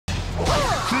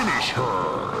Finish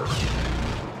her!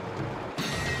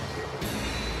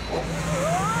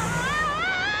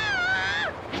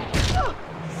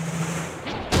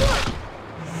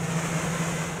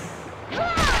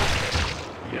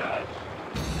 Yes.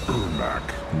 Ermac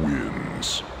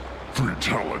wins.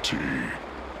 Fatality.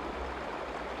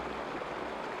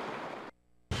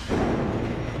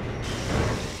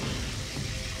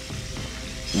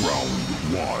 Round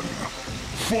 1.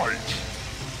 Fight!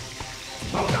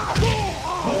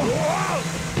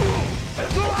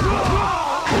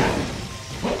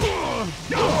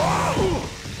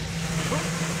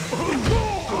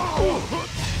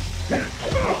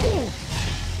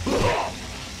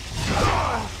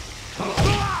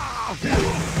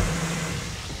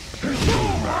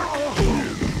 Ermac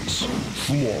wins.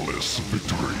 Flawless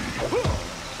victory.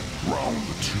 Round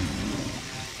 2.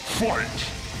 Fight!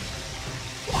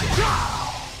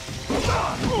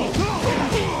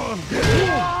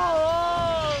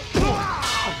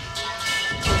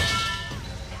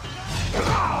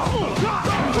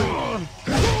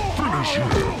 Finish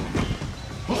him!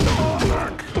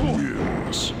 Ermac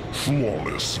wins.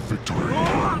 Flawless victory.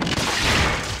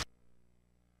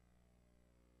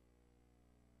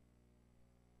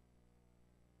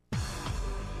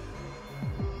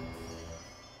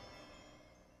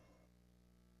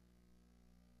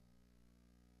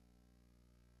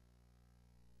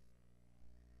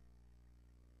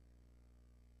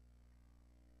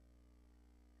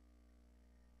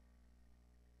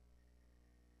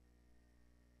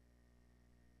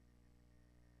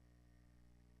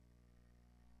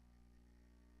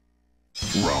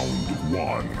 Round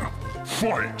 1.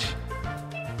 Fight!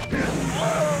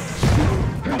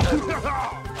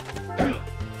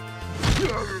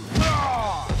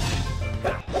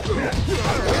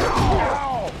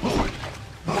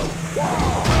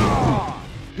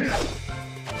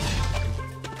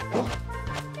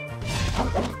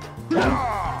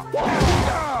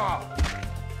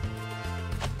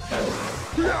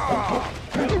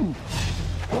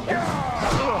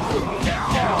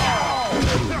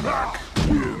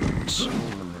 Wins.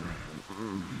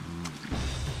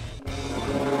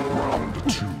 Round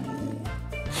 2.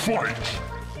 Fight!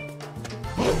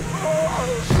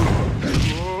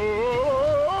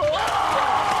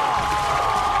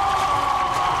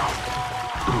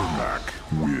 Ermac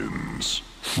wins.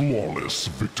 Flawless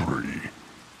victory.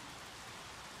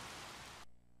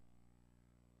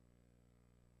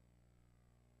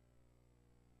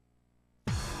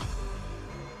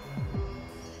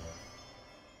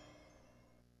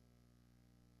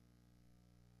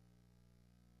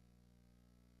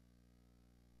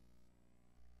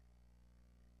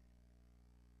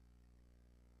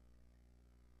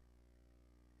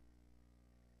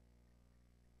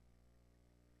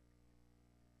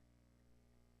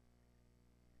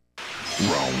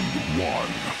 Round 1.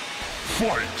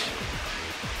 Fight!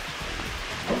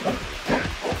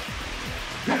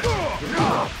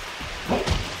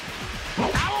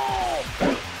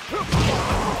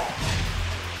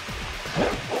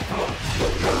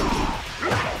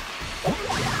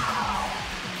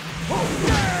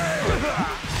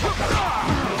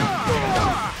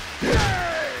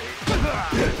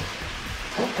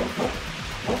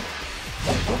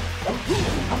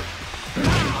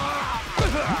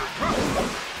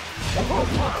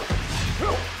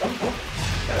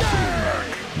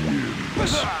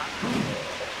 Wins.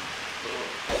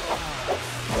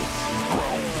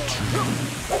 Round 2.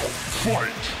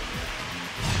 Fight!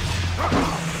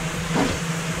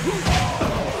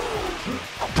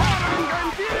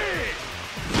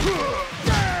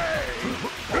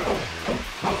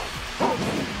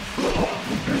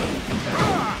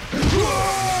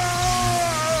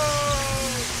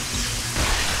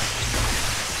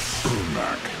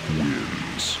 Ermac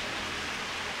wins.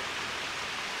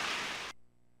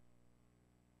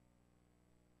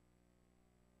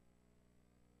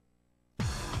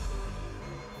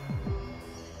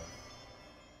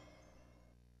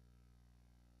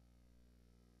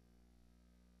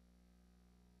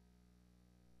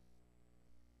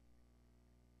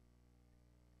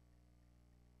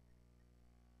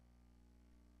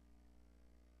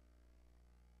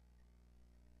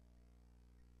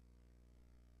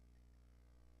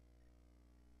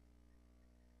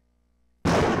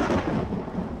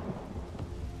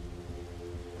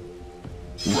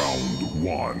 Round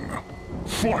 1.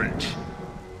 Fight!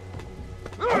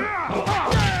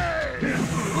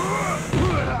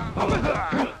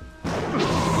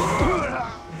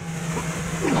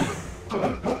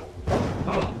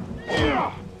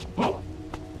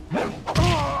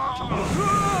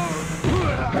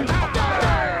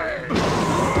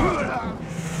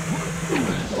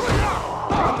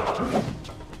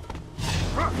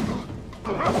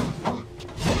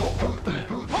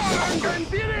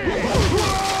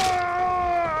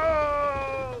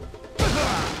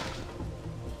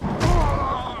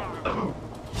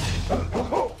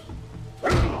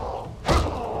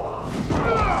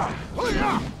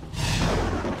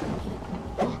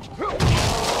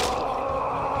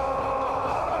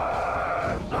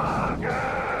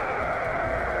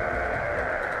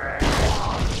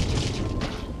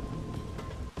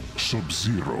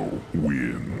 Sub-Zero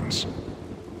wins.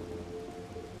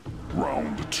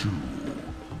 Round 2.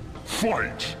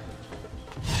 Fight!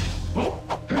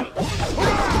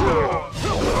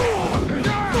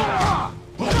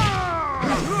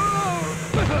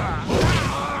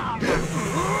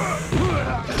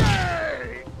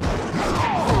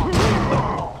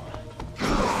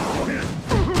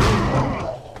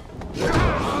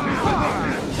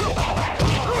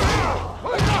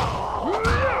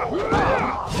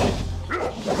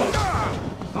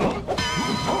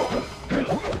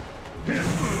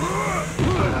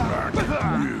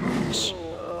 Wins.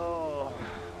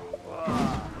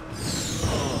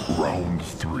 Round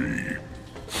 3.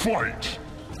 Fight!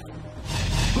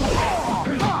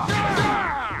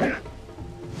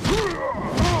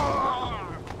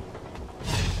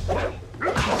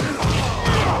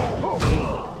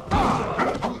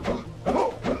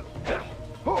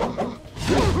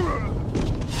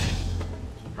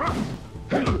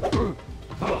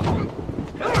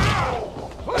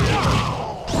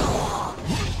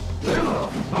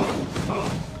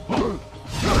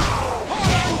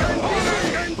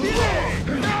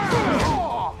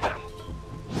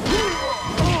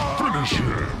 Finish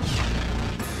him!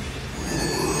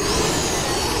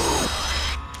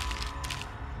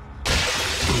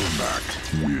 Ermac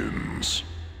wins.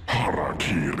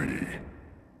 Harakiri.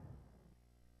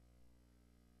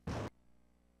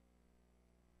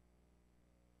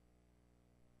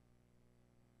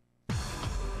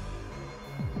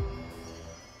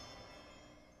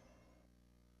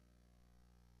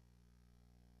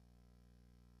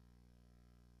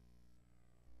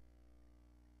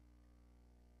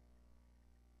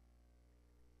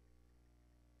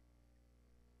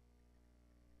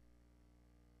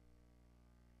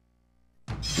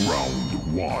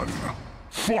 Round 1.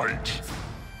 Fight!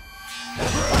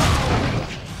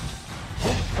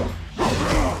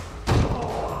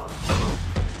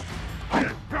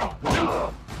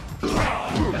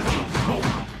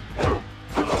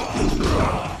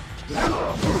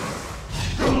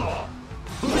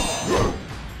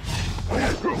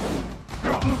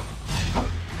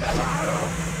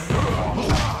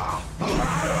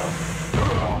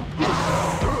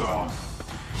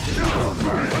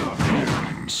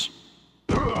 Wins.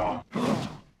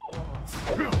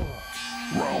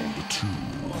 Round 2.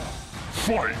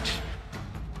 Fight!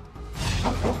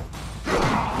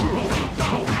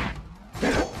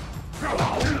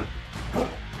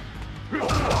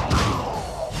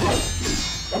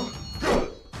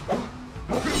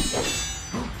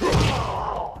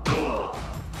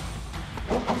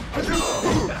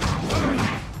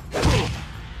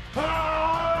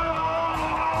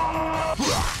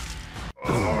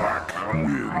 Ermac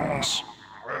wins.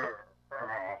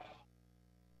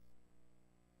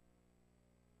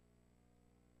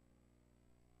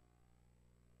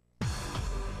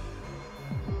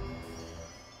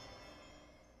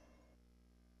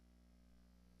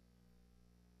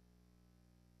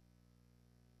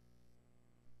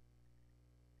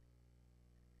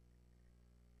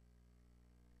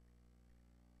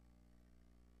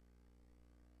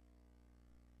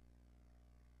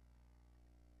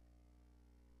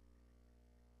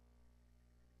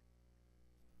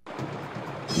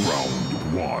 Round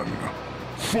 1.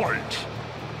 Fight!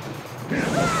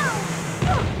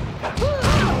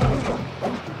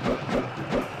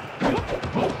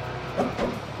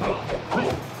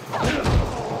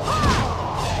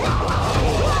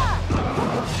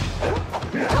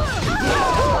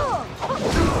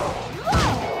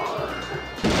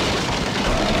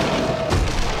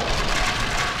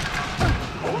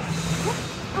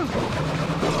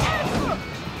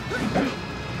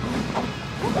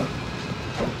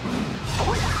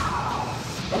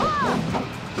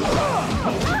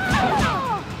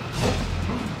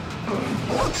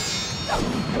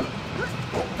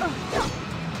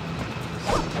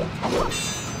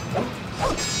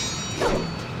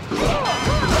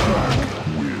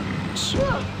 Wins.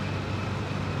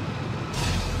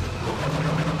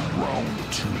 Round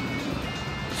 2.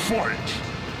 Fight!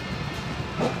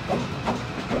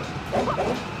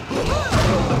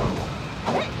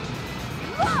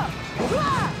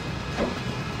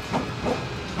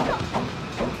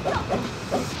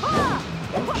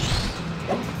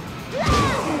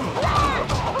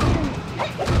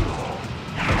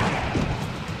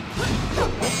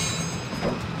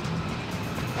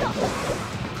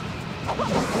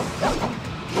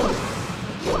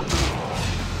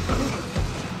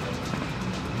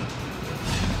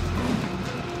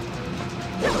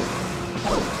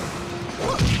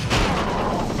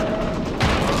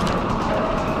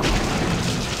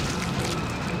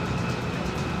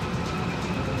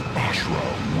 Ashra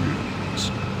wins.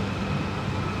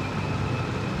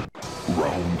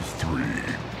 Round 3.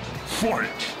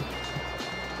 Fight!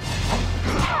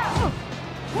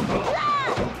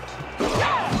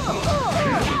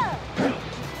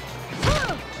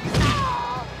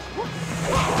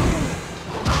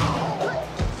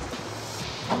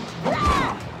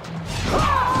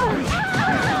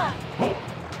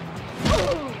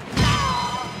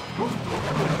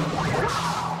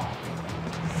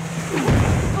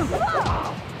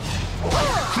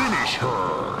 Finish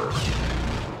her!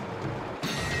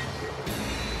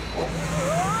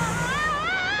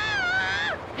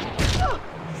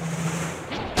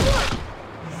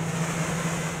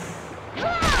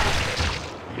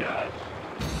 Yes.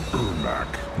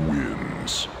 Ermac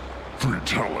wins.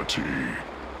 Fatality.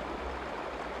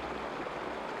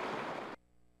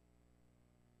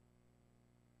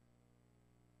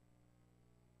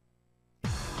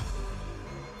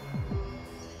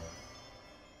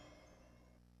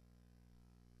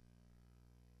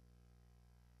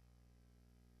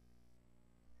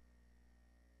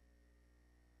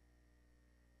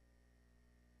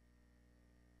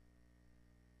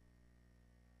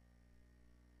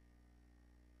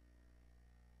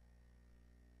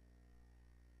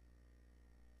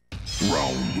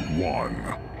 Round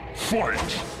 1.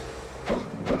 Fight!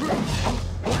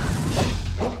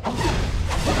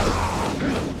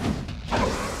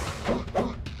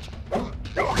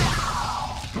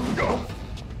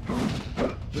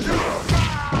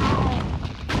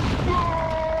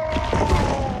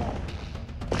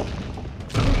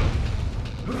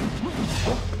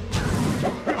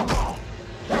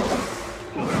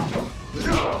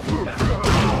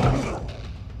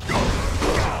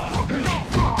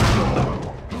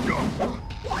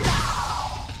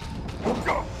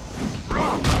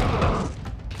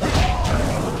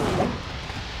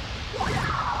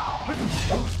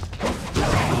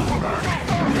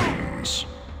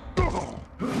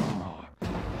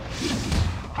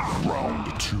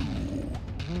 Round 2.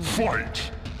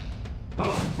 Fight!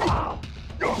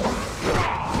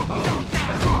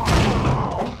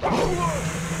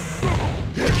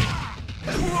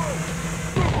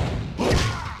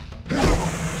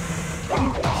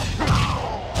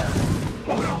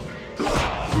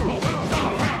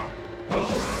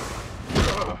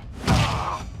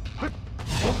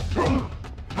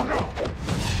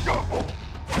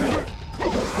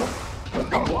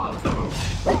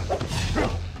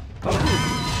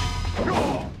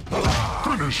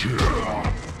 Finish him!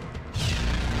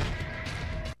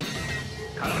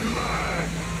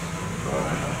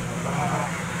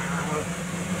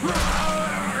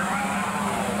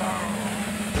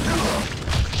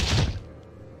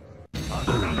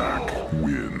 Ermac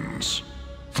wins.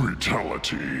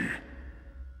 Fatality.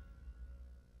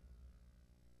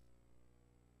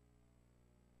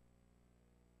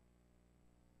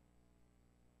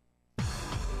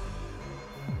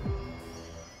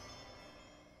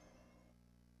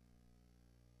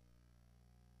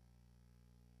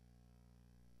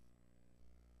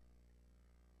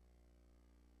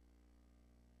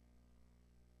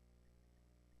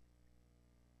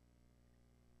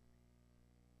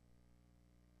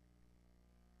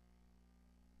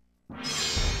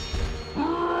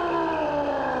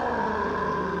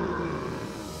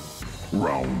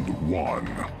 Round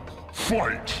 1.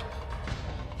 Fight!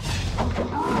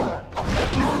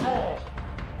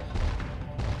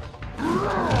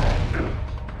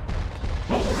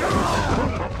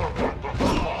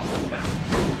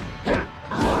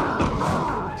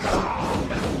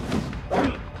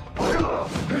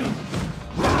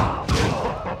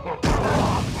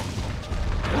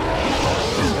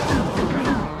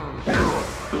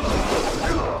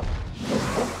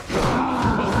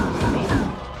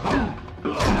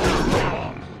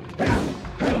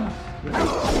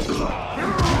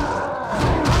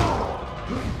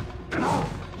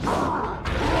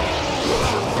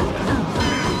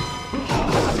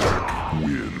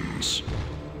 Wins.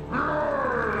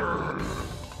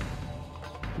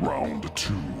 Round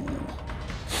 2.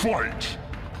 Fight!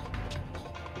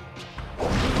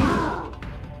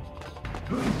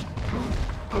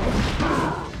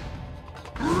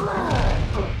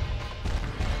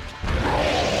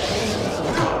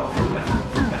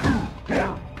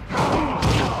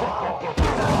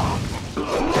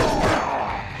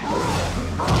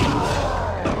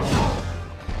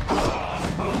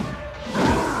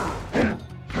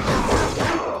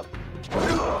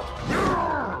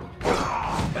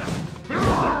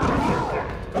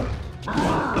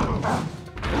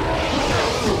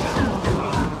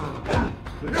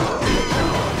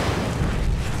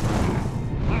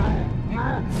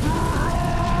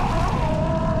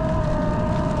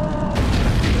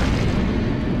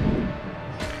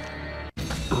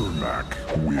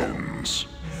 Ermac wins.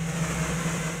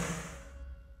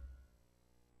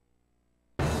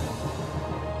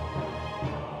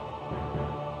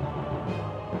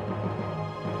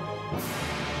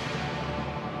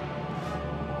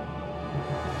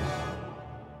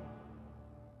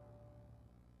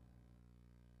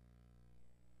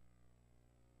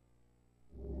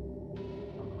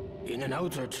 In an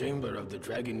outer chamber of the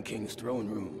Dragon King's throne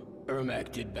room,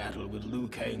 Ermac did battle with Liu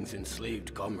Kang's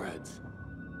enslaved comrades.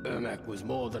 Ermac was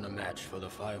more than a match for the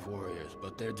 5 warriors,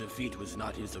 but their defeat was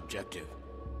not his objective.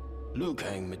 Liu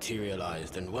Kang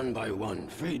materialized and one by one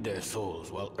freed their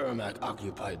souls while Ermac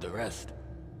occupied the rest.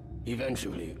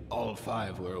 Eventually, all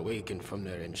 5 were awakened from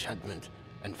their enchantment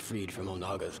and freed from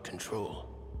Onaga's control.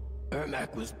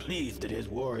 Ermac was pleased that his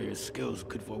warriors' skills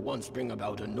could for once bring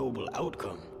about a noble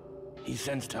outcome. He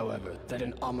sensed, however, that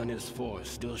an ominous force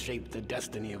still shaped the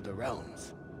destiny of the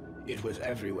realms. It was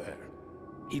everywhere.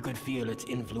 He could feel its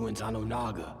influence on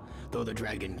Onaga, though the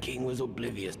Dragon King was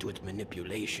oblivious to its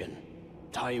manipulation.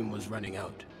 Time was running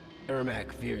out.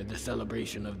 Ermac feared the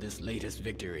celebration of this latest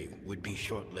victory would be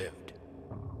short-lived.